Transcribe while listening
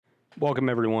Welcome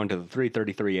everyone to the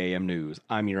 3:33 a.m. news.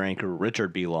 I'm your anchor,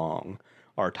 Richard B. Long.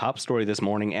 Our top story this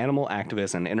morning, animal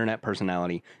activist and internet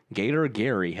personality Gator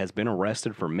Gary has been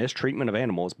arrested for mistreatment of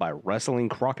animals by wrestling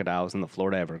crocodiles in the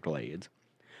Florida Everglades.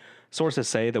 Sources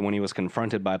say that when he was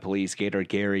confronted by police, Gator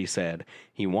Gary said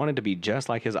he wanted to be just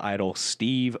like his idol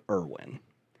Steve Irwin.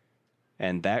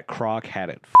 And that croc had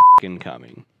it f***ing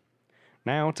coming.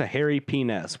 Now to Harry P.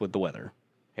 Ness with the weather.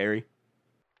 Harry?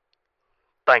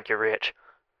 Thank you, Rich.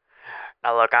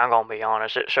 Now look, I'm gonna be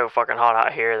honest, it's so fucking hot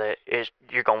out here that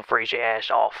you're gonna freeze your ass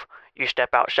off. You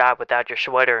step outside without your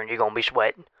sweater and you're gonna be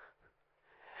sweating.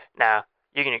 Now,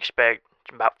 you can expect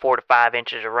about 4 to 5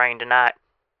 inches of rain tonight.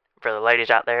 For the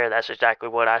ladies out there, that's exactly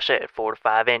what I said, 4 to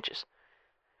 5 inches.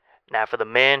 Now for the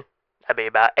men, that'd be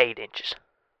about 8 inches.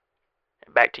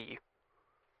 Back to you.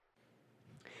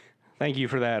 Thank you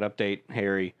for that update,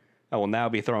 Harry. I will now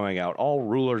be throwing out all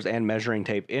rulers and measuring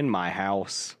tape in my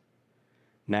house.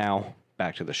 Now,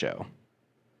 back to the show.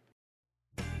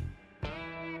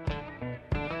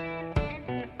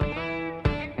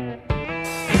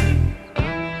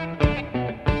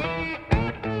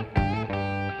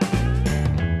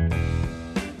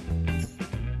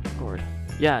 Gord.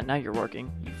 Yeah, now you're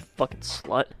working, you fucking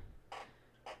slut.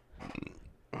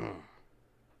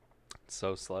 It's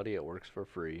so slutty, it works for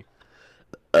free.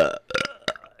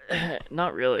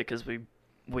 Not really, because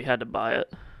we had to buy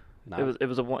it. It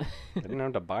was a one. I didn't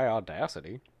have to buy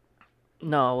Audacity.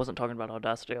 No, I wasn't talking about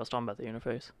Audacity. I was talking about the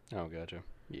interface. Oh, gotcha.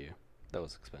 Yeah, that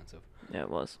was expensive. Yeah, it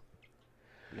was.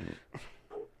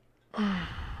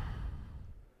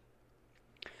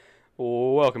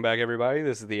 Welcome back, everybody.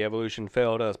 This is the Evolution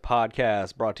Failed Us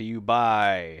podcast, brought to you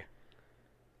by...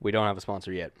 We don't have a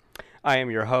sponsor yet. I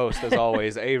am your host, as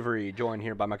always, Avery, joined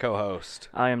here by my co-host.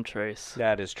 I am Trace.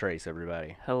 That is Trace,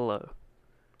 everybody. Hello.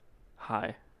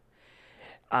 Hi.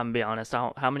 I'm be honest,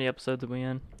 how many episodes are we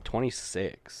in?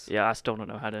 26. Yeah, I still don't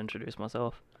know how to introduce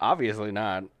myself. Obviously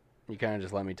not. You kind of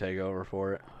just let me take over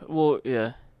for it. Well,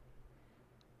 yeah.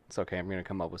 It's okay, I'm going to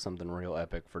come up with something real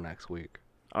epic for next week.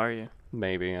 Are you?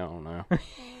 Maybe, I don't know.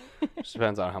 Just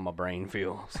depends on how my brain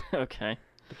feels. Okay.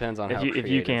 Depends on if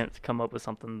you can't come up with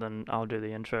something, then I'll do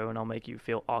the intro and I'll make you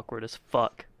feel awkward as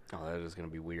fuck. Oh, that is going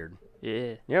to be weird.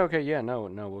 Yeah. Yeah, okay, yeah, no,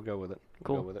 we'll go with it.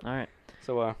 Cool. Go with it. All right.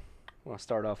 So, I want to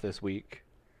start off this week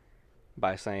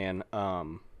by saying,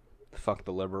 fuck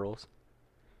the liberals.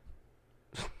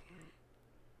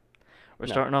 We're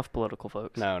starting off political,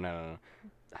 folks. No.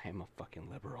 I am a fucking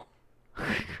liberal.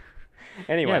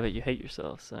 Anyway. Yeah, but you hate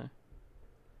yourself, so.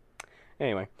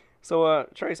 Anyway. So,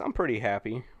 Trace, I'm pretty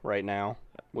happy right now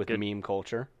with Good. meme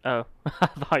culture. Oh, I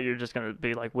thought you were just going to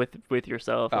be like with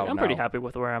yourself. Like, Oh, I'm pretty no. happy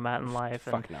with where I'm at in life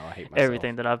and Fuck no, I hate myself.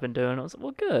 everything that I've been doing. I was like,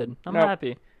 well, good. I'm Nope.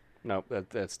 happy. No,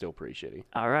 that's still pretty shitty.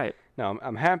 All right. No,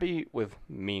 I'm happy with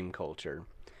meme culture.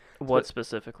 What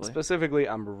specifically? Specifically,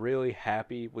 I'm really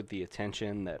happy with the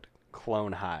attention that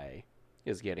Clone High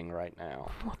is getting right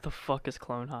now. What the fuck is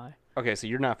Clone High? Okay, so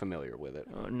you're not familiar with it.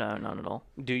 No, not at all.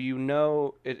 Do you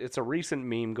know, it's a recent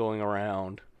meme going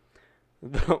around,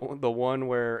 the one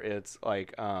where it's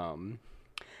like,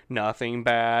 nothing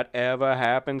bad ever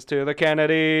happens to the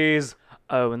Kennedys.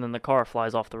 Oh, and then the car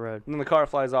flies off the road. And then the car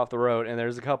flies off the road, and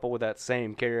there's a couple with that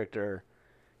same character,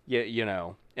 you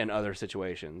know, in other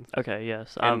situations. Okay,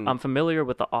 yes. And- I'm familiar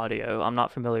with the audio. I'm not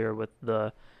familiar with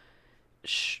the...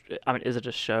 I mean, is it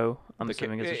a show? I'm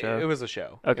assuming it's a show. It was a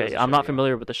show. Okay, I'm not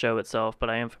familiar with the show itself,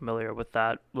 but I am familiar with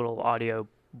that little audio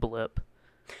blip.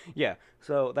 Yeah,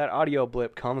 so that audio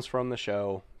blip comes from the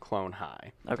show Clone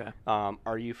High. Okay.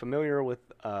 Are you familiar with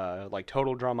like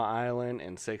Total Drama Island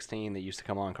and 16 that used to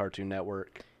come on Cartoon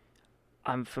Network?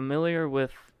 I'm familiar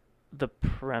with the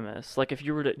premise. Like, if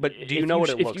you were to... But do you know what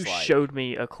it looks If you like? showed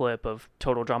me a clip of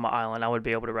Total Drama Island, I would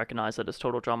be able to recognize that it's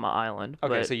Total Drama Island.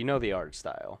 Okay, but so you know the art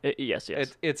style. yes.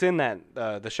 It's in that,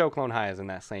 the show Clone High is in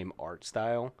that same art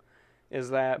style.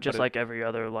 Is that... Just like every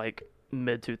other, like,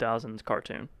 mid-2000s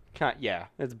cartoon. Yeah,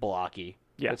 it's blocky.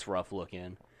 Yeah. It's rough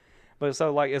looking. But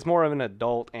so, like, it's more of an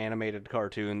adult animated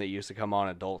cartoon that used to come on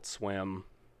Adult Swim,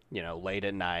 you know, late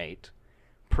at night.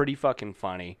 Pretty fucking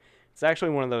funny. It's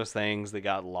actually one of those things that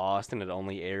got lost and it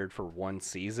only aired for one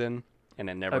season and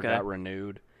it never got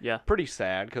renewed. Yeah. Pretty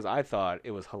sad because I thought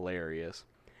it was hilarious.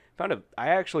 I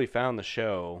actually found the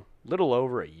show a little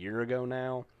over a year ago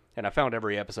now, and I found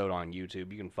every episode on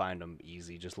YouTube. You can find them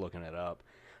easy just looking it up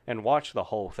and watch the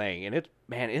whole thing. And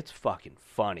it's fucking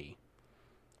funny.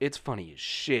 It's funny as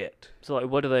shit. So, like,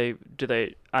 what do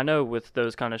they... I know with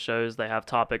those kind of shows, they have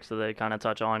topics that they kind of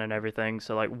touch on and everything.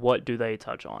 So, like, what do they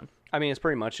touch on? I mean, it's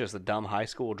pretty much just a dumb high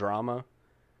school drama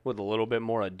with a little bit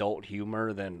more adult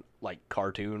humor than, like,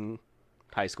 cartoon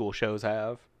high school shows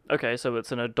have. Okay, so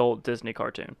it's an adult Disney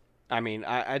cartoon. I mean,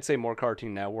 I'd say more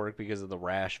Cartoon Network because of the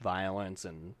rash violence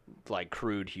and like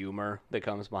crude humor that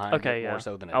comes behind Okay, it yeah. more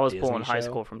so than a I was Disney pulling High show.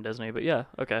 School from Disney, but yeah,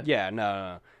 okay. Yeah,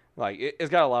 no. Like it's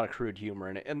got a lot of crude humor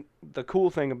in it, and the cool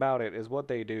thing about it is what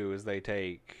they do is they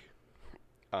take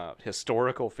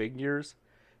historical figures,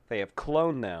 they have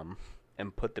cloned them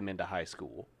and put them into high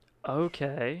school.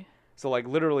 Okay. So like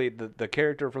literally, the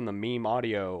character from the meme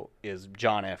audio is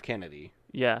John F. Kennedy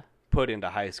Yeah. put into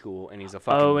high school, and he's a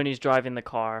fucking Oh, and he's driving the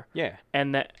car. yeah,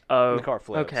 And that oh, the car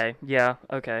flips. okay. Yeah,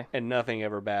 okay. And nothing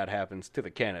ever bad happens to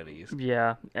the Kennedys.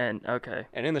 Yeah, and okay.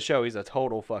 And in the show, he's a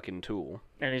total fucking tool.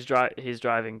 And he's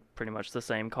driving pretty much the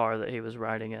same car that he was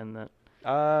riding in that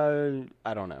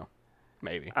I don't know.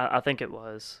 Maybe. I think it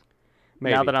was.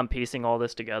 Maybe. Now that I'm piecing all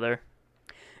this together.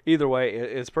 Either way,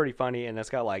 it's pretty funny, and it's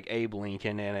got like Abe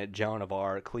Lincoln in it, Joan of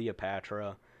Arc,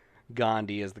 Cleopatra,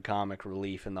 Gandhi is the comic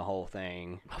relief in the whole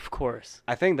thing. Of course.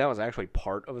 I think that was actually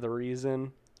part of the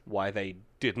reason why they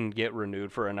didn't get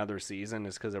renewed for another season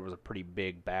is because there was a pretty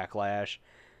big backlash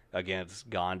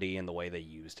against Gandhi and the way they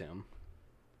used him.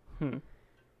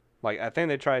 Like, I think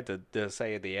they tried to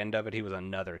say at the end of it he was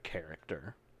another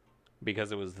character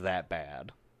because it was that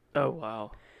bad. Oh,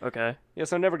 wow. Okay. Yeah,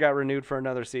 so it never got renewed for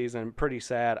another season. Pretty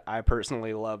sad. I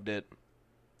personally loved it,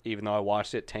 even though I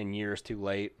watched it 10 years too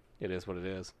late. It is what it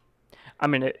is. I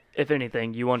mean, if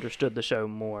anything, you understood the show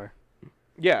more.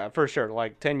 Yeah, for sure.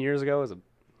 Like 10 years ago, as a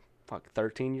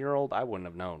 13-year-old, I wouldn't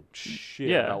have known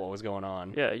shit about what was going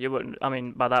on. Yeah, you wouldn't. I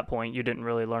mean, by that point, you didn't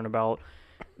really learn about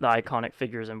the iconic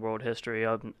figures in world history,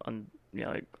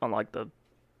 unlike the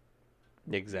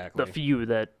Exactly. few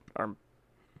that are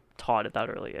taught at that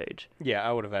early age. Yeah,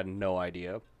 I would have had no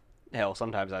idea. Hell,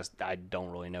 sometimes I don't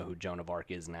really know who Joan of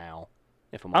Arc is now.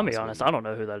 If I'm I'll be honest honest, with I don't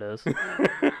know who that is.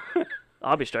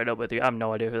 I'll be straight up with you. I have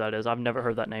no idea who that is. I've never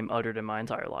heard that name uttered in my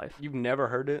entire life. you. You've never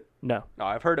heard it? No. No,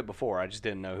 I've heard it before. I just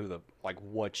didn't know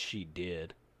what she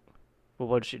did. Well,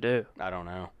 what did she do? I don't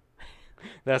know.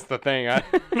 That's the thing. I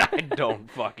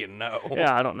don't fucking know.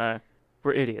 Yeah, I don't know.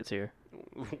 We're idiots here.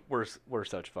 We're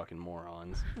such fucking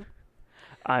morons.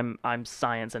 I'm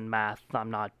science and math.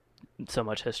 I'm not so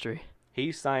much history.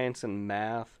 He's science and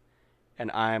math,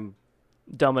 and I'm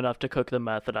Dumb enough to cook the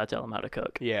meth that I tell him how to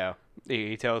cook. yeah.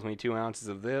 He tells me 2 ounces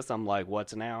of this. I'm like,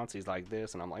 what's an ounce? He's like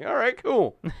this, and I'm like, all right,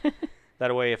 cool.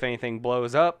 That way, if anything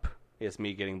blows up, it's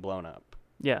me getting blown up.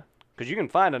 Yeah. Because you can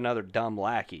find another dumb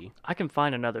lackey. I can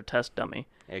find another test dummy.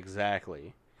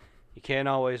 Exactly. You can't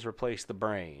always replace the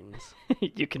brains.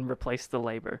 You can replace the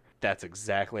labor. That's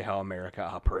exactly how America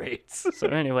operates. So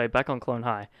anyway, back on Clone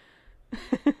High.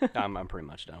 I'm pretty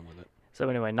much done with it. So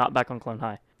anyway, not back on Clone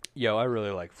High. Yo, I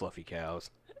really like fluffy cows.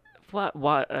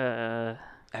 What?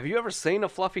 Have you ever seen a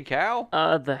fluffy cow?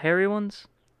 The hairy ones?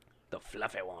 The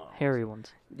fluffy ones. Hairy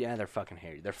ones. Yeah, they're fucking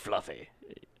hairy. They're fluffy.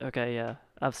 Okay, yeah.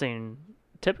 I've seen...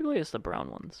 Typically, it's the brown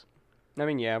ones. I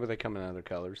mean, yeah, but they come in other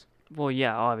colors. Well,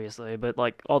 yeah, obviously. But,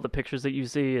 like, all the pictures that you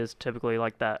see is typically,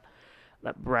 like, that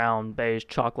brown, beige,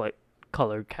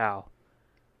 chocolate-colored cow.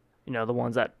 You know, the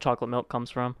ones that chocolate milk comes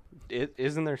from.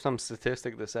 Isn't there some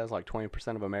statistic that says, like,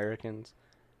 20% of Americans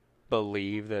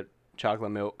believe that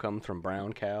chocolate milk comes from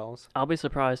brown cows? I'll be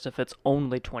surprised if it's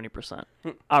only 20%.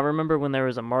 I remember when there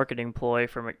was a marketing ploy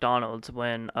for McDonald's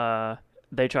when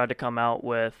they tried to come out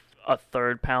with a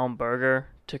third-pound burger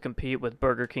to compete with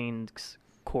Burger King's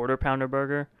quarter-pounder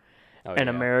burger. Oh, And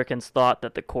yeah. Americans thought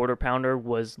that the quarter-pounder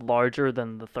was larger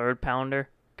than the third-pounder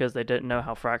because they didn't know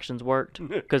how fractions worked.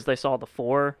 Because they saw the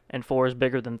 4, and 4 is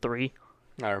bigger than 3.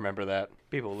 I remember that.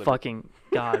 Fucking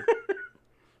God.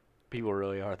 People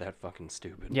really are that fucking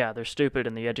stupid. Yeah, they're stupid,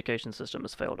 and the education system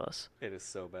has failed us. It is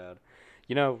so bad.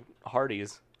 You know,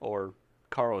 Hardee's or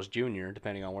Carl's Jr.,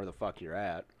 depending on where the fuck you're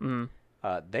at,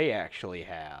 they actually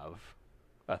have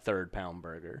a third-pound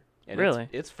burger. And Really?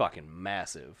 It's fucking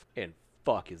massive. And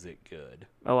fuck is it good.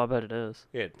 Oh, I bet it is.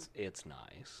 It's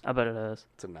nice. I bet it is.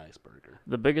 It's a nice burger.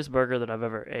 The biggest burger that I've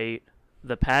ever ate,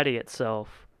 the patty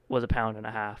itself was 1.5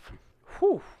 pounds.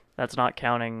 Whew. That's not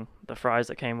counting the fries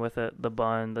that came with it, the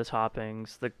bun, the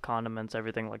toppings, the condiments,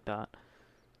 everything like that.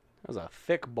 That was a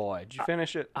thick boy. Did you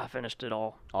finish it? I finished it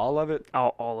all. All of it?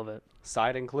 All of it.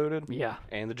 Side included? Yeah.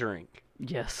 And the drink.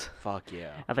 Yes. Fuck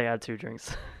yeah. I think I had 2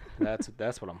 drinks. That's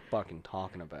what I'm fucking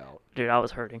talking about. Dude, I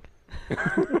was hurting.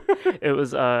 It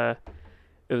was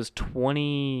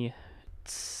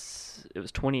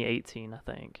 2018, I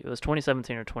think. It was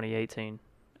 2017 or 2018.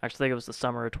 Actually, I think it was the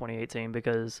summer of 2018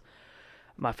 because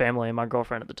my family and my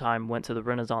girlfriend at the time went to the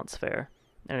Renaissance Fair.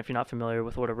 And if you're not familiar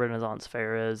with what a Renaissance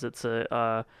Fair is, it's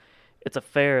a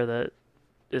fair that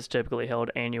is typically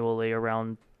held annually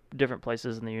around different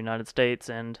places in the United States,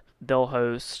 and they'll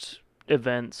host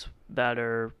events that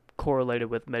are correlated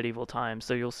with medieval times.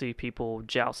 So you'll see people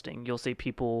jousting. You'll see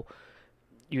people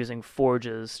using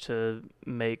forges to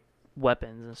make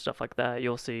weapons and stuff like that.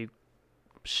 You'll see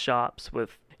shops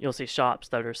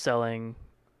that are selling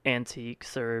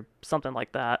antiques or something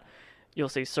like that. You'll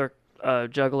see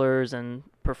jugglers and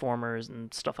performers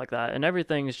and stuff like that. And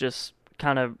everything's just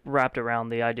kind of wrapped around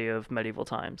the idea of medieval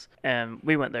times. And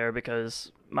we went there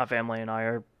because my family and I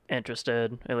are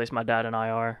interested, at least my dad and I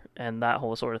are, and that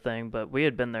whole sort of thing. But we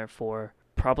had been there for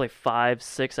probably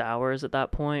 5-6 hours at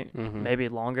that point, maybe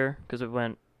longer, because we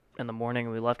went in the morning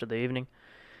and we left in the evening.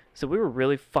 So we were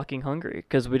really fucking hungry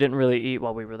because we didn't really eat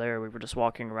while we were there. We were just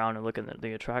walking around and looking at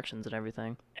the attractions and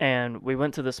everything. And we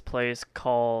went to this place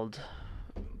called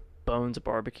Bones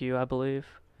Barbecue, I believe.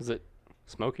 Is it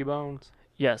Smoky Bones?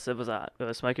 Yes, it was that. It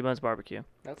was Smoky Bones Barbecue.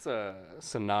 That's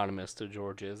synonymous to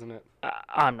Georgia, isn't it?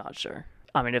 I'm not sure.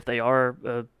 I mean, if they are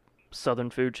a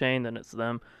southern food chain, then it's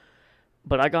them.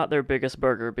 But I got their biggest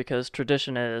burger because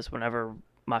tradition is whenever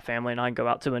my family and I go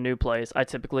out to a new place, I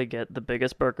typically get the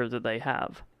biggest burger that they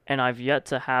have. And I've yet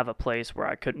to have a place where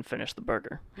I couldn't finish the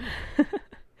burger.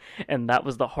 And that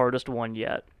was the hardest one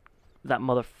yet. That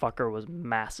motherfucker was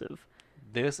massive.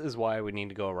 This is why we need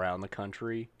to go around the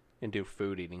country and do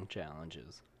food eating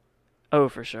challenges. Oh,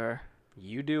 for sure.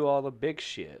 You do all the big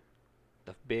shit.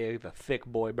 The thick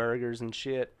boy burgers and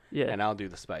shit. Yeah. And I'll do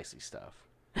the spicy stuff.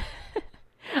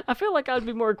 I feel like I'd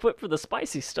be more equipped for the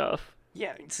spicy stuff.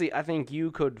 Yeah, see, I think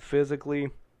you could physically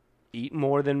eat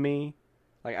more than me.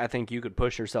 Like, I think you could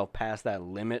push yourself past that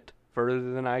limit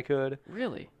further than I could.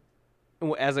 Really?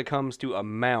 As it comes to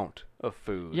amount of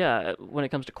food. Yeah, when it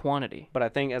comes to quantity. But I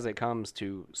think as it comes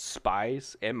to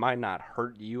spice, it might not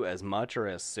hurt you as much or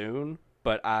as soon.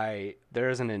 But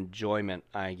there's an enjoyment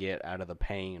I get out of the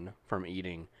pain from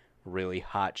eating really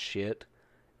hot shit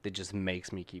that just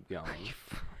makes me keep going.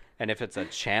 And if it's a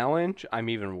challenge, I'm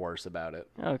even worse about it.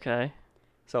 Okay.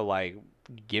 So, like,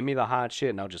 give me the hot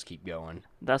shit and I'll just keep going.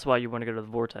 That's why you want to go to the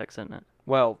Vortex, isn't it?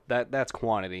 Well, that's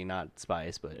quantity, not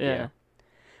spice, but yeah.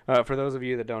 For those of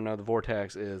you that don't know, the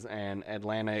Vortex is an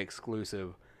Atlanta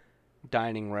exclusive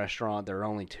dining restaurant. There are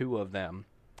only 2 of them,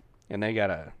 and they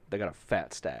got a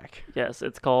fat stack. Yes,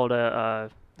 it's called the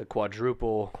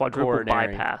quadruple coronary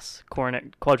bypass.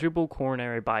 Quadruple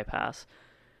coronary bypass.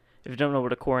 If you don't know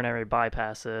what a coronary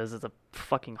bypass is, it's a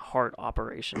fucking heart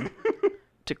operation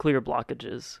to clear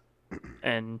blockages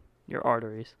and your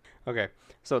arteries. Okay,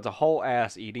 so it's a whole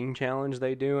ass eating challenge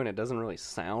they do, and it doesn't really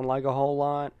sound like a whole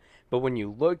lot, but when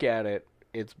you look at it,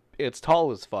 it's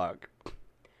tall as fuck,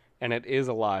 and it is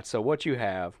a lot. So what you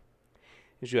have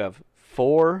is you have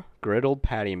 4 griddled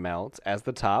patty melts as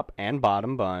the top and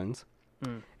bottom buns,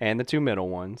 and the 2 middle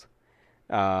ones,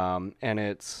 and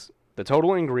it's the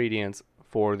total ingredients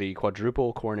for the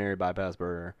quadruple coronary bypass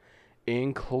burger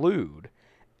include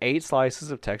 8 slices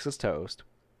of Texas toast,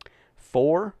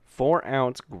 4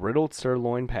 4-ounce griddled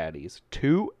sirloin patties,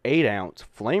 2 8-ounce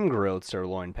flame grilled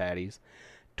sirloin patties,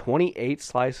 28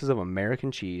 slices of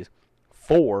American cheese,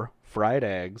 4 fried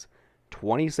eggs,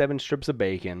 27 strips of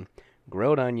bacon,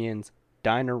 grilled onions,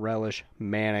 diner relish,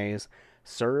 mayonnaise,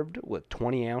 served with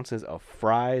 20 ounces of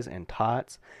fries and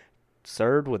tots,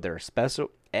 served with their specialty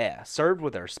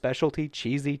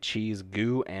cheesy cheese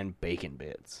goo and bacon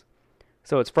bits.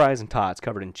 So it's fries and tots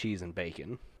covered in cheese and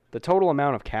bacon. The total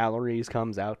amount of calories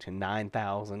comes out to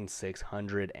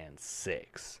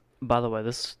 9,606. By the way,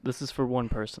 this is for one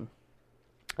person.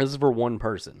 This is for one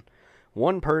person.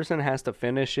 One person has to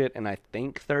finish it in, I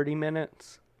think, 30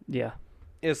 minutes. Yeah.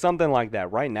 It's something like that.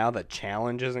 Right now, the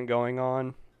challenge isn't going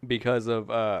on because of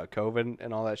COVID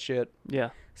and all that shit. Yeah.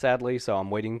 Sadly, so I'm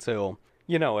waiting till,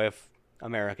 if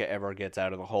America ever gets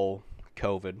out of the whole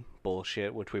COVID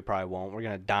bullshit, which we probably won't. We're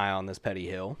going to die on this petty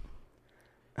hill.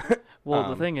 Well,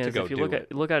 the thing is, if you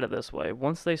look at it this way,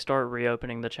 once they start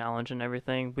reopening the challenge and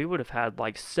everything, we would have had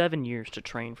like 7 years to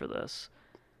train for this.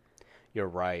 You're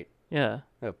right. Yeah.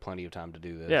 We have plenty of time to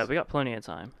do this. Yeah, we got plenty of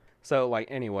time. So,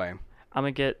 anyway. I'm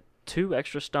going to get 2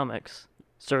 extra stomachs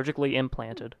surgically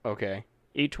implanted. Okay.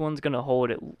 Each one's going to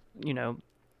hold it,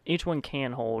 each one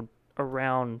can hold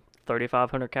around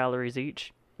 3,500 calories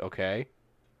each. Okay.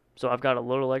 So I've got a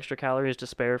little extra calories to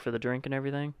spare for the drink and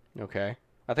everything. Okay.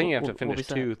 I think you have to finish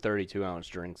 2 32-ounce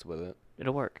drinks with it.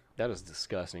 It'll work. That is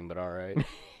disgusting, but all right.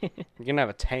 You're going to have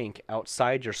a tank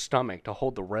outside your stomach to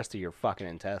hold the rest of your fucking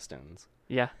intestines.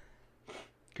 Yeah.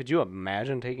 Could you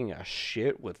imagine taking a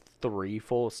shit with 3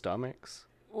 full stomachs?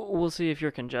 We'll see if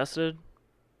you're congested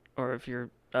or if you're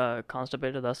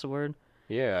constipated, that's the word.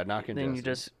 Yeah, not congested.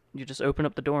 Then you just open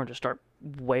up the door and just start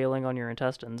wailing on your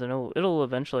intestines, and it'll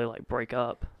eventually break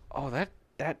up. Oh, that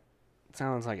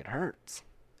sounds like it hurts.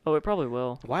 Oh, it probably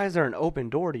will. Why is there an open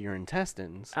door to your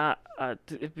intestines?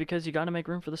 Because you got to make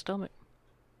room for the stomach.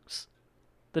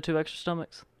 The 2 extra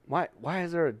stomachs. Why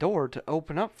is there a door to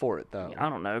open up for it though? I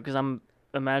don't know, because I'm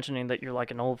imagining that you're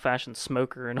like an old-fashioned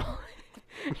smoker and all.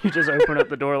 You just open up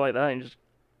the door like that and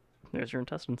there's your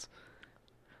intestines.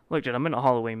 Look, dude, I'm in a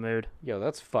Halloween mood. Yo,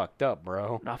 that's fucked up,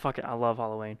 bro. I love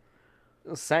Halloween.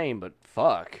 Same, but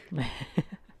fuck. We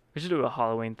should do a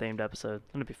Halloween-themed episode.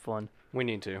 That'd be fun. We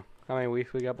need to. How many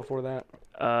weeks we got before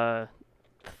that?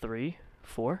 3,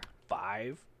 4,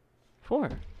 5. 4.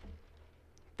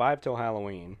 5 till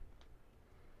Halloween.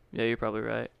 Yeah, you're probably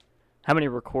right. How many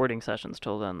recording sessions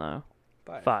till then, though?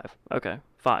 5. Okay,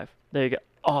 5. There you go.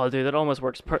 Oh, dude, that almost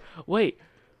works. Wait,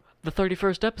 the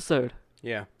 31st episode.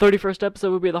 Yeah. 31st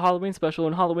episode would be the Halloween special,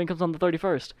 and Halloween comes on the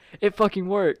 31st. It fucking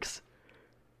works.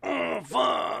 Oh,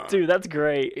 fun. Dude, that's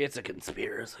great. It's a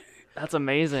conspiracy. That's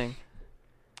amazing.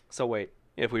 So wait,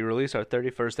 if we release our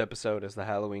 31st episode as the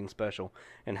Halloween special,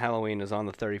 and Halloween is on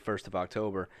the 31st of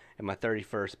October, and my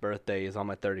 31st birthday is on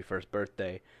my 31st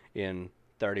birthday in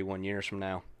 31 years from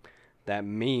now, that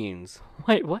means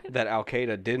Wait, what? that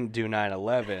Al-Qaeda didn't do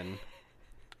 9/11.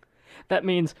 That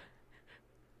means...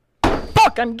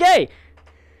 Fuck, I'm gay!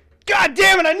 God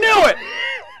damn it, I knew it!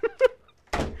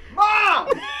 Mom!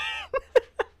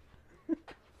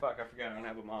 Fuck, I forgot I don't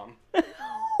have a mom.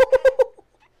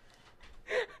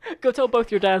 Go tell both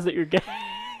your dads that you're gay.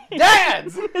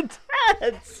 Dads!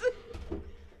 Dads!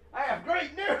 I have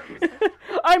great news!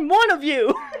 I'm one of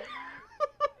you!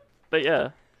 But yeah,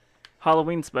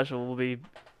 Halloween special will be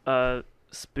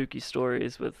spooky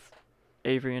stories with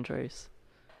Avery and Trace.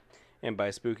 And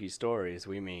by spooky stories,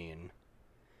 we mean...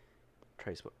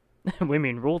 Trace what? We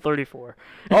mean Rule 34.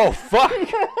 Oh, fuck!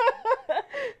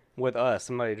 With us,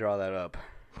 somebody draw that up.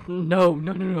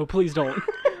 No, please don't.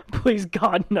 Please,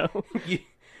 God, no.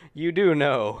 You do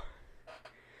know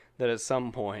that at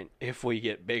some point, if we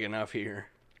get big enough here,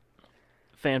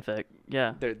 Fanfic,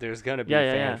 yeah. there's going to be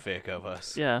Yeah. fanfic of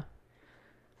us. Yeah.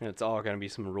 And it's all going to be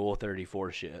some Rule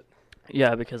 34 shit.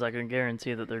 Yeah, because I can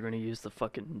guarantee that they're going to use the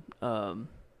fucking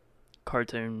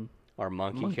cartoon. Our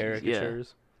monkey Monkeys,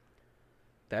 caricatures.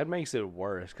 That makes it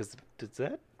worse, because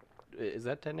is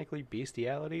that technically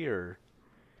bestiality or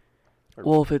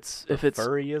Well, if it's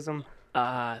furryism?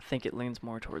 I think it leans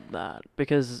more toward that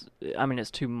because I mean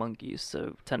it's 2 monkeys,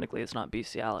 so technically it's not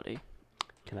bestiality.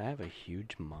 Can I have a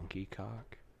huge monkey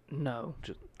cock? No,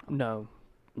 Just- no,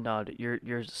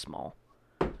 yours is small.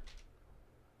 God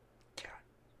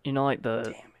You know, like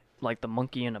damn it. the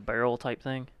monkey in a barrel type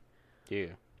thing.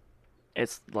 Yeah.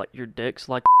 It's like your dick's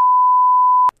like.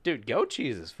 Dude, goat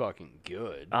cheese is fucking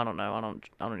good. I don't know. I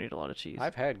don't eat a lot of cheese.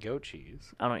 I've had goat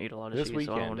cheese. I don't eat a lot of This cheese.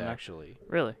 So I don't weekend, know. actually.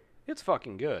 Really? It's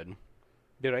fucking good.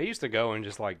 Dude, I used to go and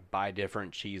just, like, buy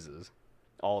different cheeses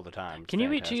all the time. It's Can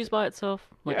you eat cheese fantastic. by itself?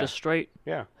 Like Yeah. just straight?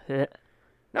 Yeah.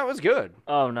 No, it's good.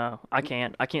 Oh no, I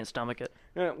can't. I can't stomach it.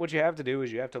 What you have to do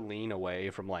is you have to lean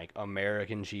away from, like,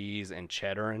 American cheese and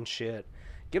cheddar and shit.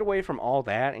 Get away from all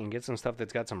that and get some stuff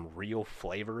that's got some real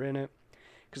flavor in it.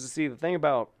 Because, see, the thing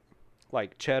about,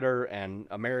 like, cheddar and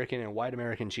American and white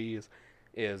American cheese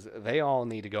is they all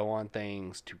need to go on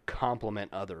things to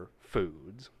complement other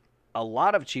foods. A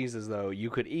lot of cheeses, though, you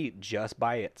could eat just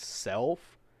by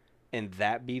itself, and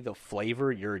that be the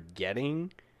flavor you're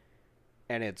getting,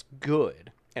 and it's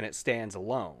good, and it stands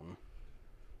alone.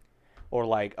 Or,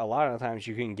 like, a lot of times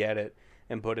you can get it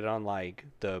and put it on, like,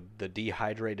 the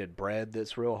dehydrated bread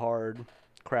that's real hard,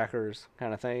 crackers,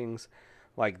 kind of things,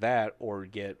 like that, or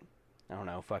get, I don't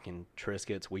know, fucking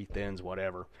Triscuits, Wheat Thins,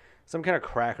 whatever. Some kind of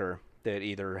cracker that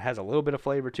either has a little bit of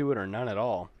flavor to it or none at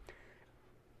all.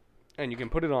 And you can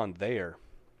put it on there.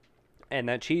 And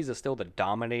that cheese is still the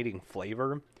dominating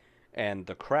flavor. And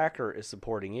the cracker is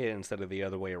supporting it instead of the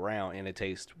other way around. And it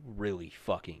tastes really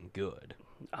fucking good.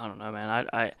 I don't know, man.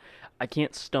 I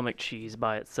can't stomach cheese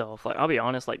by itself. Like I'll be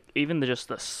honest, like even just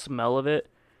the smell of it,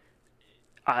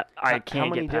 I can't How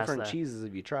many get past different that. cheeses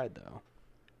have you tried, though?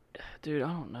 Dude, I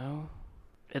don't know.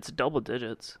 It's double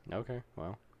digits. Okay,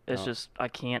 well. It's No. just I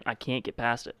can't get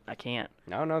past it. I can't.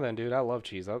 No, then, dude. I love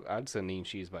cheese. I'd send eat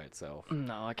cheese by itself.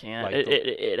 No, I can't. Like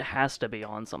It has to be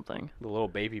on something. The little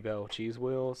Baby Bell cheese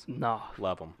wheels. No.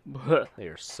 Love them. They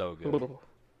are so good.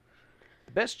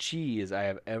 The best cheese I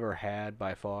have ever had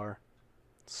by far,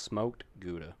 smoked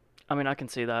Gouda. I mean, I can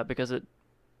see that because it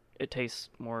tastes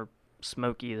more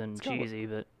smoky than got a- cheesy,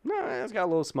 but No, it's got a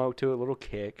little smoke to it, a little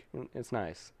kick. It's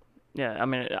nice. yeah, I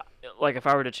mean, like if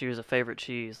I were to choose a favorite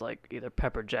cheese, like either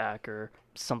pepper jack or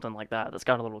something like that, that's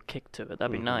got a little kick to it.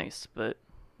 That'd be Mhm. nice, but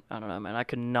I don't know, man. I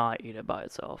could not eat it by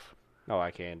itself. Oh,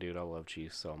 I can, dude. I love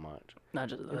cheese so much. Not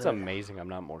just It's amazing I'm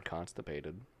not more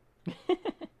constipated.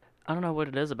 I don't know what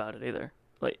it is about it either.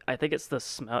 Like, I think it's the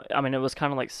smell. I mean, it was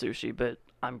kind of like sushi, but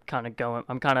I'm kind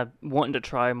of wanting to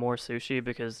try more sushi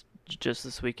because just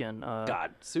this weekend.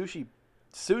 God, sushi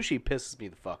pisses me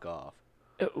the fuck off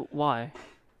Why?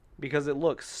 because it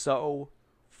looks so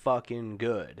fucking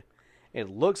good. It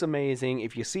looks amazing.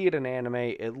 If you see it in anime,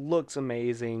 it looks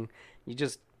amazing. You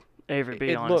just Avery, be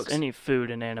it honest. looks- Any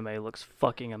food in anime looks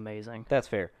fucking amazing. That's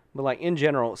fair. But like in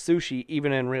general, sushi,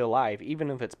 even in real life, even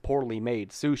if it's poorly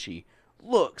made sushi,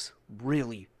 looks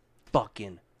really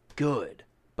fucking good.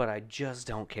 But I just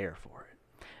don't care for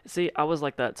it. See, I was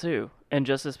like that too. And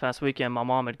just this past weekend, my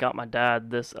mom had got my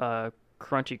dad this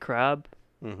crunchy crab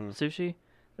sushi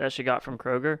that she got from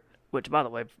Kroger. Which, by the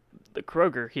way, the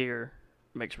Kroger here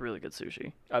makes really good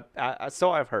sushi.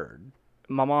 So I've heard.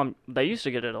 My mom, they used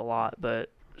to get it a lot, but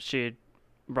she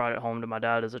brought it home to my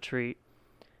dad as a treat.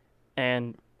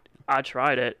 And I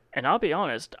tried it, and I'll be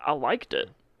honest, I liked it.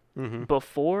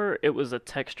 Before, it was a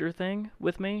texture thing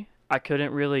with me. I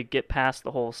couldn't really get past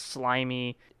the whole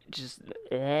slimy, just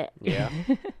Yeah.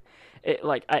 It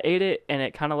like I ate it and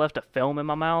it kind of left a film in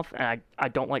my mouth, and I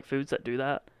don't like foods that do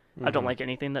that. I don't like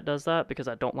anything that does that because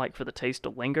I don't like for the taste to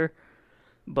linger.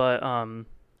 But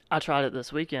I tried it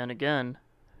this weekend again,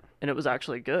 and it was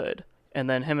actually good. And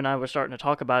then him and I were starting to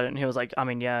talk about it, and he was like, I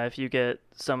mean, yeah, if you get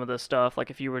some of the stuff, like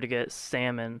if you were to get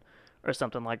salmon or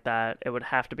something like that, it would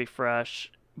have to be fresh,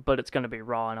 but it's going to be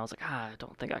raw. And I was like, I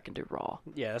don't think I can do raw.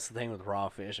 Yeah, that's the thing with raw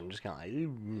fish. I'm just kind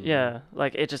of like, Yeah,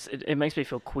 like it makes me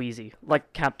feel queasy.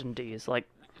 Like Captain D's, like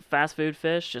fast food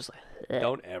fish, just like,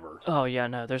 don't ever. oh yeah,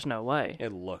 no, there's no way.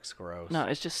 It looks gross. No,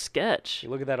 it's just sketch. You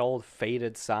look at that old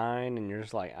faded sign, and you're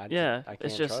just like, I can't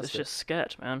it's trust it. just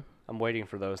sketch, man. I'm waiting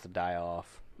for those to die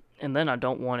off. And then I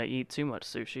don't want to eat too much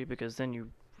sushi because then you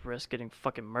risk getting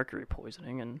fucking mercury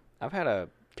poisoning. And I've had a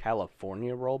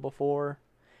California roll before,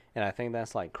 and I think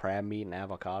that's like crab meat and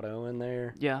avocado in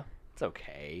there. yeah, It's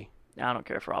okay. I don't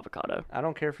care for avocado. I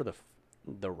don't care for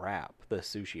the wrap, the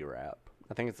sushi wrap.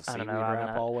 I think it's the I don't seaweed know. I wrap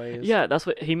haven't always. Yeah, that's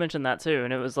what he mentioned that too,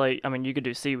 and it was like, I mean, you could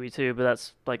do seaweed too, but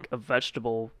that's like a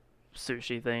vegetable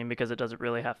sushi thing because it doesn't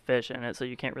really have fish in it, so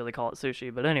you can't really call it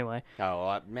sushi. But anyway,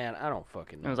 Oh man, I don't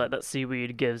fucking it know. was like that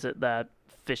seaweed gives it that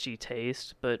fishy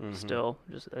taste, but still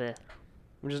just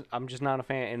I'm just not a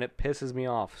fan, and it pisses me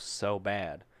off so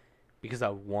bad because I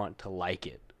want to like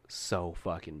it so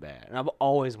fucking bad, and I've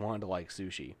always wanted to like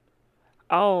sushi.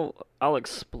 I'll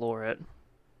explore it.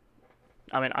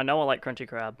 I mean, I know I like crunchy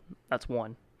crab. That's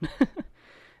one.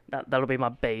 That'll be my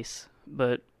base.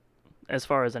 But as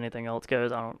far as anything else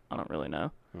goes, I don't really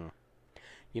know.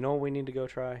 You know what we need to go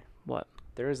try? What?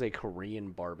 There is a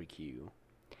Korean barbecue.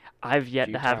 I've yet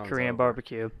Few to have towns Korean over.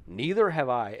 barbecue. Neither have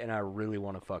I, and I really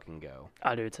want to fucking go.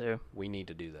 I do too. We need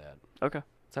to do that. Okay.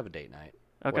 Let's have a date night.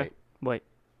 Okay. Wait.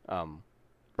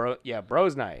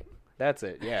 Bros night. That's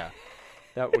it. Yeah.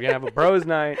 We're gonna have a bros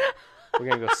night. We're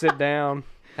gonna go sit down,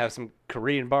 have some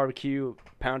Korean barbecue,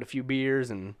 pound a few beers,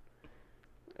 and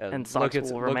socks will look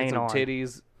at remain some on.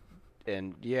 titties.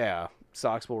 And yeah,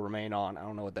 socks will remain on. I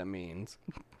don't know what that means.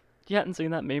 You hadn't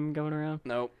seen that meme going around?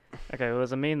 Nope. Okay, it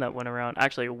was a meme that went around.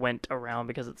 Actually, it went around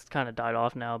because it's kind of died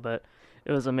off now, but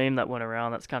it was a meme that went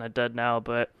around that's kind of dead now.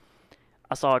 But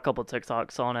I saw a couple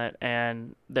TikToks on it,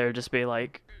 and there'd just be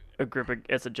like a group of,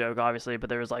 it's a joke, obviously, but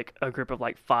there was like a group of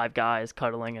like 5 guys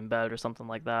cuddling in bed or something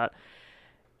like that.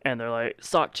 And they're like,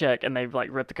 sock check, and they like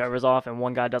rip the covers off, and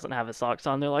one guy doesn't have his socks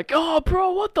on. They're like, oh,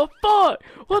 bro, what the fuck?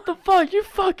 What the fuck? You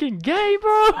fucking gay,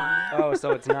 bro? Oh,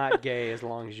 so it's not gay as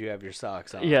long as you have your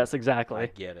socks on. Yes, I exactly.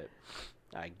 get it.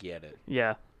 I get it.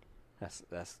 Yeah.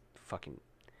 That's fucking.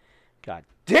 God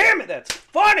damn it! That's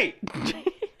funny.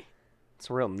 It's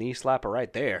a real knee slapper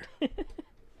right there.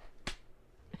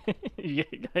 You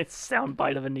got a sound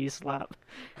bite of a knee slap.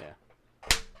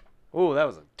 Yeah. Ooh, that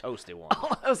was a toasty one. Oh,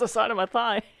 that was the side of my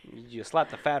thigh. You slap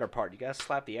the fatter part. You gotta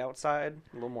slap the outside.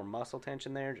 A little more muscle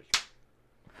tension there. Just,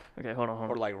 Okay, hold or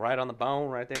on. like right on the bone,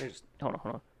 right there. Just Hold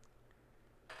on.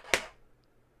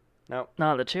 no.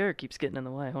 No, the chair keeps getting in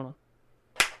the way. Hold on.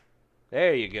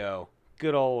 There you go.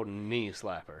 Good old knee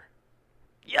slapper.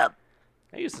 Yep.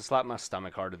 I used to slap my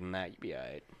stomach harder than that. You'd be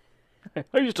alright.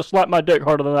 I used to slap my dick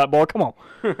harder than that, boy. Come on.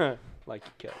 Like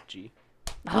you cut, G.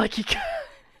 I like you.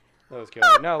 That was good.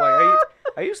 No, like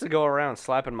I used to go around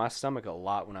slapping my stomach a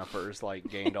lot when I first like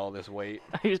gained all this weight.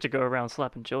 I used to go around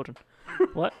slapping children.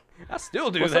 What? I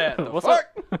still do What's that. up? The What's fuck?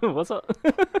 up? What's up?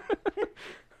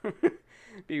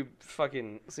 Be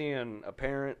fucking seeing a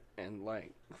parent and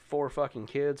like 4 fucking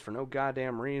kids for no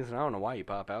goddamn reason. I don't know why you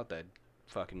pop out that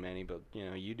fucking many, but you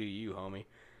know, you do you, homie.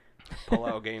 Pull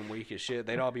out game weak as shit.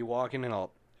 They'd all be walking in a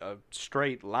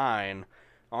straight line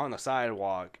on the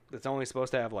sidewalk that's only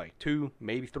supposed to have like 2,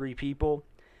 maybe 3 people,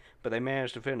 but they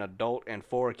managed to fit an adult and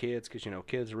 4 kids because, you know,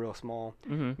 kids are real small.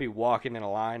 Mm-hmm. Be walking in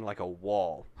a line like a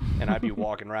wall, and I'd be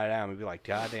walking right out and be like,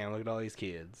 God damn, look at all these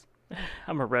kids.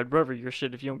 I'm a Red Rover your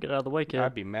shit if you don't get out of the way, kid.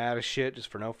 I'd be mad as shit just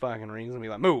for no fucking reason. Be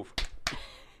like, move.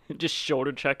 Just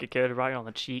shoulder check a kid right on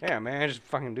the cheek. Yeah, man, just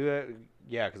fucking do that.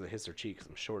 Yeah, because it hits their cheek 'cause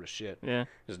I'm short as shit. Yeah.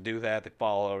 Just do that. They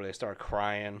fall over. They start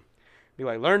crying. Be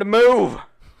like, learn to move.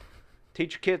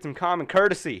 Teach your kids some common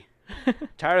courtesy.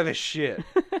 Tired of this shit.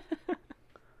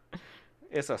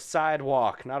 It's a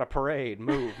sidewalk, not a parade.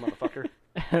 Move, motherfucker.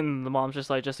 And the mom's just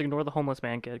like, just ignore the homeless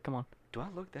man, kid. Come on. Do I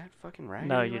look that fucking raggedy?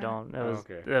 No, you right? don't. That Oh, was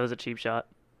okay. that was a cheap shot.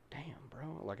 Damn,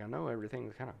 bro. Like, I know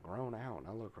everything's kind of grown out and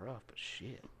I look rough, but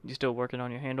shit. You still working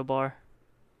on your handlebar?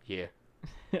 Yeah.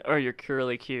 Or your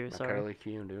curly Q, My sorry. curly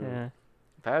Q, dude. Yeah.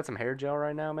 If I had some hair gel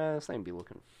right now, man, this thing would be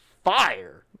looking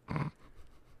fire.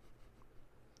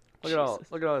 Look at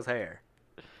all his hair.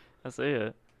 I see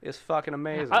it. It's fucking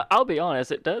amazing. I'll be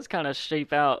honest, it does kind of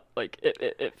shape out, like,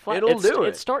 It'll it's, do it.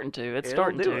 It's starting to. It's It'll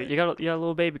starting do to. it. You got a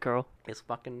little baby curl. It's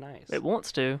fucking nice. It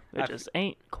wants to. It I just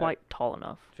ain't quite tall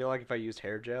enough. I feel like if I used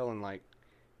hair gel and, like,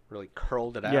 really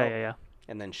curled it out Yeah.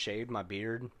 and then shaved my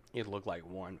beard, it'd look like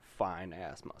one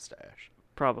fine-ass mustache.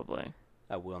 Probably.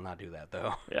 I will not do that,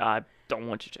 though. Yeah, I don't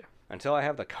want you to. Until I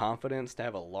have the confidence to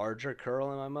have a larger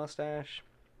curl in my mustache,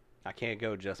 I can't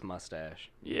go just mustache.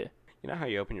 Yeah. You know how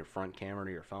you open your front camera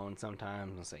to your phone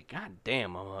sometimes and say, God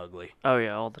damn, I'm ugly. Oh,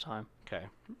 yeah, all the time. Okay,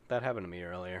 that happened to me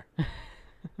earlier.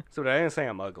 So I didn't say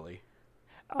I'm ugly.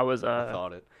 I was, I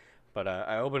thought it. But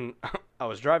I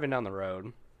was driving down the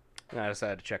road, and I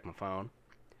decided to check my phone.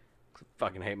 'Cause I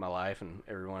fucking hate my life and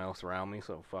everyone else around me,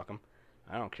 so fuck them.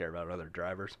 I don't care about other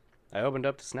drivers. I opened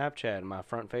up the Snapchat, and my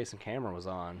front-facing camera was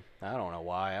on. I don't know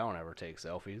why. I don't ever take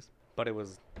selfies. But it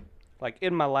was, like,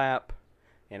 in my lap,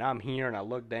 and I'm here, and I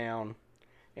look down,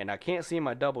 and I can't see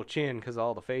my double chin because of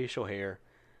all the facial hair.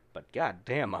 But god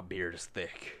damn, my beard is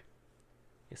thick.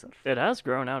 it has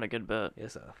grown out a good bit.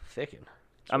 It's a thickin'.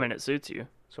 I mean, it suits you.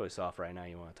 It's really soft right now.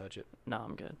 You want to touch it? No,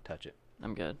 I'm good. Touch it.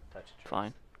 I'm good. Touch it.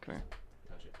 Fine. Come here.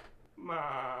 Touch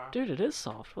it. Dude, it is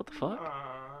soft. What the fuck?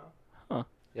 Huh.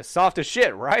 It's soft as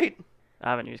shit, right? I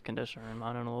haven't used conditioner in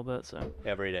mine in a little bit, so.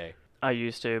 Every day. I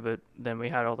used to, but then we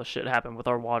had all the shit happen with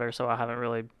our water, so I haven't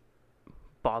really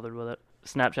bothered with it.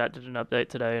 Snapchat did an update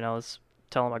today, and I was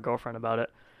telling my girlfriend about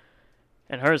it,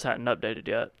 and hers hadn't updated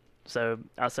yet. So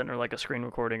I sent her like a screen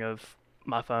recording of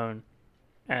my phone,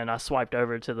 and I swiped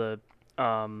over to the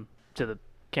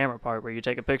camera part where you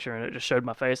take a picture, and it just showed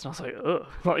my face, and I was like, ugh,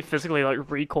 like physically like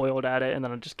recoiled at it, and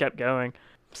then I just kept going.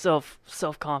 Self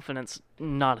confidence,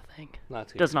 not a thing. Not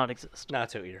till Does not exist. Not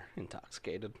till you're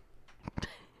intoxicated.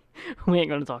 We ain't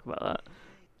gonna talk about that.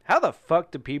 How the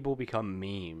fuck do people become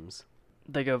memes?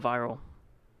 They go viral.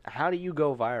 How do you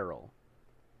go viral?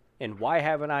 And why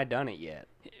haven't I done it yet?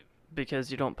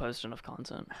 Because you don't post enough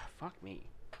content. Fuck me.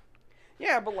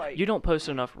 Yeah, but like You don't post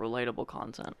enough relatable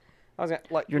content. I was gonna,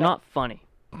 like You're not funny.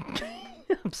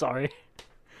 I'm sorry.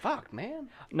 Fuck, man.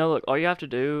 No, look, all you have to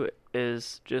do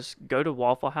is just go to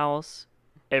Waffle House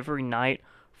every night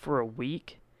for a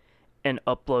week and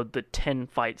upload the 10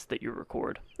 fights that you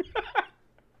record.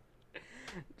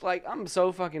 Like, I'm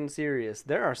so fucking serious.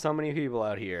 There are so many people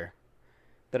out here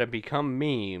that have become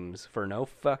memes for no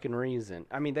fucking reason.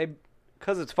 I mean,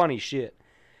 because it's funny shit.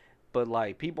 But,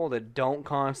 like, people that don't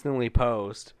constantly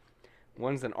post,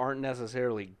 ones that aren't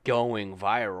necessarily going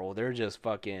viral, they're just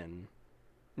fucking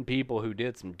people who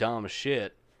did some dumb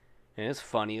shit. And it's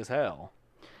funny as hell.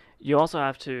 You also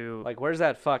have to... Like, where's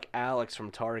that fuck Alex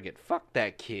from Target? Fuck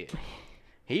that kid.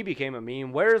 He became a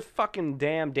meme. Where's fucking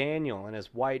damn Daniel and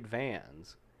his white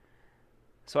Vans?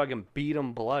 So I can beat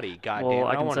him bloody. Goddamn, Well,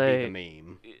 I I can want to say- be the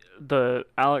meme. The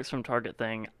Alex from Target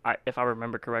thing, if I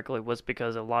remember correctly, was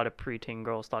because a lot of preteen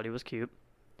girls thought he was cute.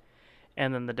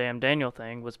 And then the damn Daniel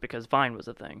thing was because Vine was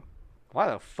a thing. Why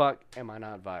the fuck am I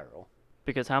not viral?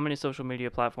 Because how many social media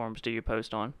platforms do you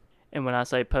post on? And when I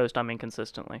say post, I mean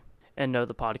consistently. And no,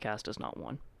 the podcast is not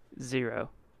one. 0.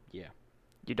 Yeah.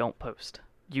 You don't post.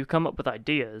 You come up with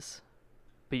ideas,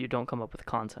 but you don't come up with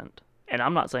content. And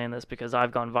I'm not saying this because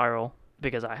I've gone viral,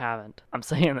 because I haven't. I'm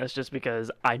saying this just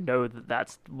because I know that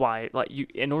that's why, like, you,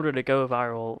 in order to go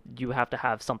viral, you have to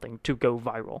have something to go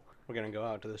viral. We're going to go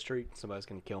out to the street. Somebody's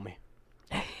going to kill me.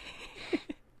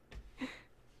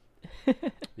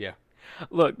 Yeah.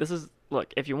 Look,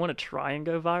 if you want to try and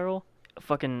go viral,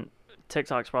 fucking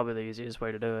TikTok's probably the easiest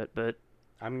way to do it, but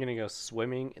I'm going to go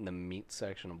swimming in the meat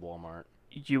section of Walmart.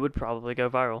 you would probably go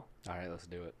viral. All right, let's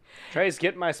do it. Trace,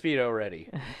 get my Speedo ready.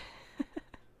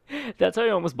 That's how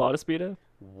you almost bought a Speedo?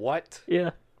 What?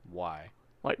 Yeah. Why?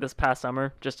 like this past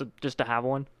summer, just to have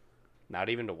one. Not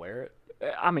even to wear it?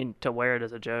 I mean, to wear it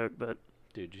as a joke, but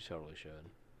Dude, you totally should.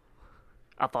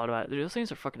 I thought about it. Dude, those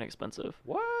things are fucking expensive.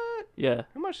 What? Yeah,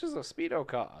 How much does a Speedo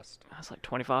cost? that's like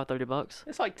 $25-$30.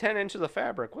 It's like 10 inches of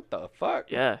fabric. What the fuck?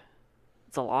 Yeah,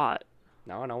 it's a lot.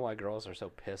 Now I know why girls are so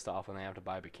pissed off when they have to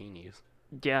buy bikinis.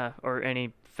 Yeah, or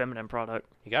any feminine product.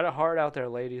 You got it hard out there,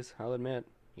 ladies. I'll admit.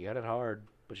 You got it hard.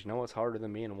 But you know what's harder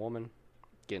than being a woman?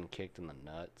 Getting kicked in the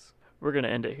nuts. We're gonna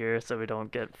end it here so we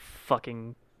don't get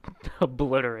fucking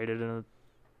obliterated in a.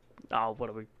 Oh, what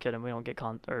are we kidding? We don't get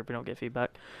we don't get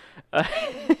feedback. All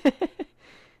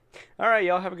right,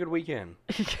 y'all have a good weekend.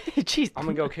 Jeez. I'm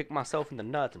gonna go kick myself in the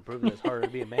nuts and prove that it's harder to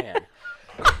be a man.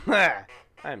 I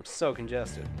am so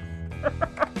congested.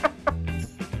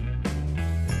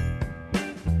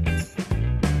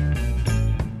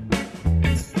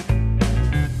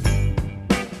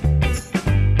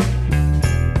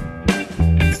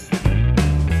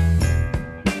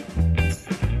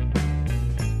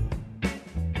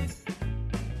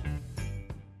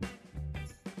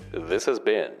 This has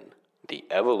been the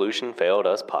Evolution Failed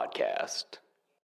Us podcast.